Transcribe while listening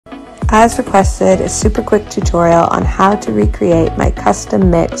As requested, a super quick tutorial on how to recreate my custom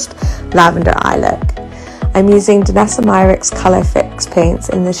mixed lavender eye look. I'm using Danessa Myricks Color Fix paints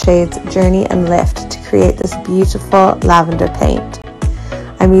in the shades Journey and Lift to create this beautiful lavender paint.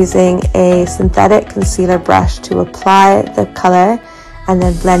 I'm using a synthetic concealer brush to apply the color and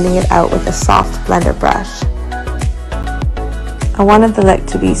then blending it out with a soft blender brush. I wanted the look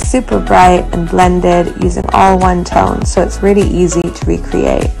to be super bright and blended using all one tone, so it's really easy to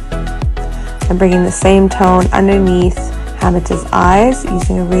recreate. I'm bringing the same tone underneath Hamata's eyes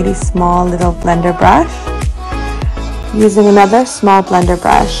using a really small little blender brush. Using another small blender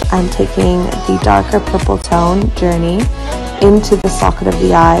brush, I'm taking the darker purple tone, Journey, into the socket of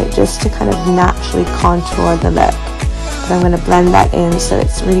the eye just to kind of naturally contour the look. But I'm going to blend that in so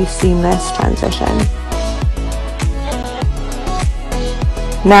it's really seamless transition.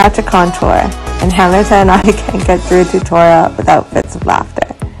 Now to contour, and Hamata and I can't get through a tutorial without fits of laughter.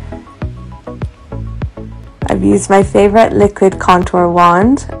 I've used my favorite liquid contour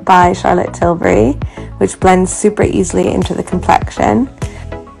wand by Charlotte Tilbury, which blends super easily into the complexion.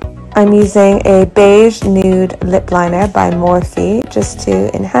 I'm using a beige nude lip liner by Morphe just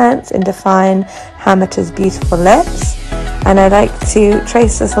to enhance and define Hamata's beautiful lips. And I like to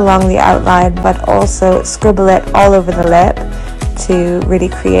trace this along the outline, but also scribble it all over the lip to really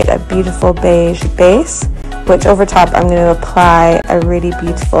create a beautiful beige base, which over top I'm going to apply a really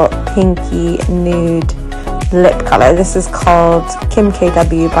beautiful pinky nude lip color. This is called Kim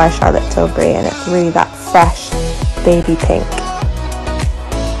KW by Charlotte Tilbury, and it's really that fresh baby pink.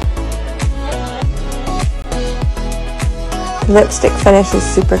 The lipstick finish is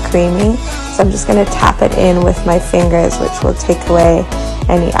super creamy, so I'm just going to tap it in with my fingers, which will take away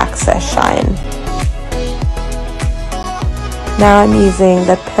any excess shine. Now I'm using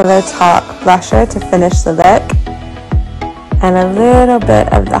the Pillow Talk blusher to finish the look, and a little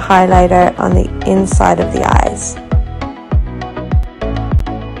bit of the highlighter on the inside of the eyes.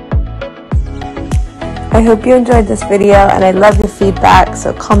 I hope you enjoyed this video, and I love your feedback,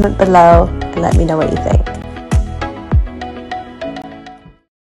 so comment below and let me know what you think.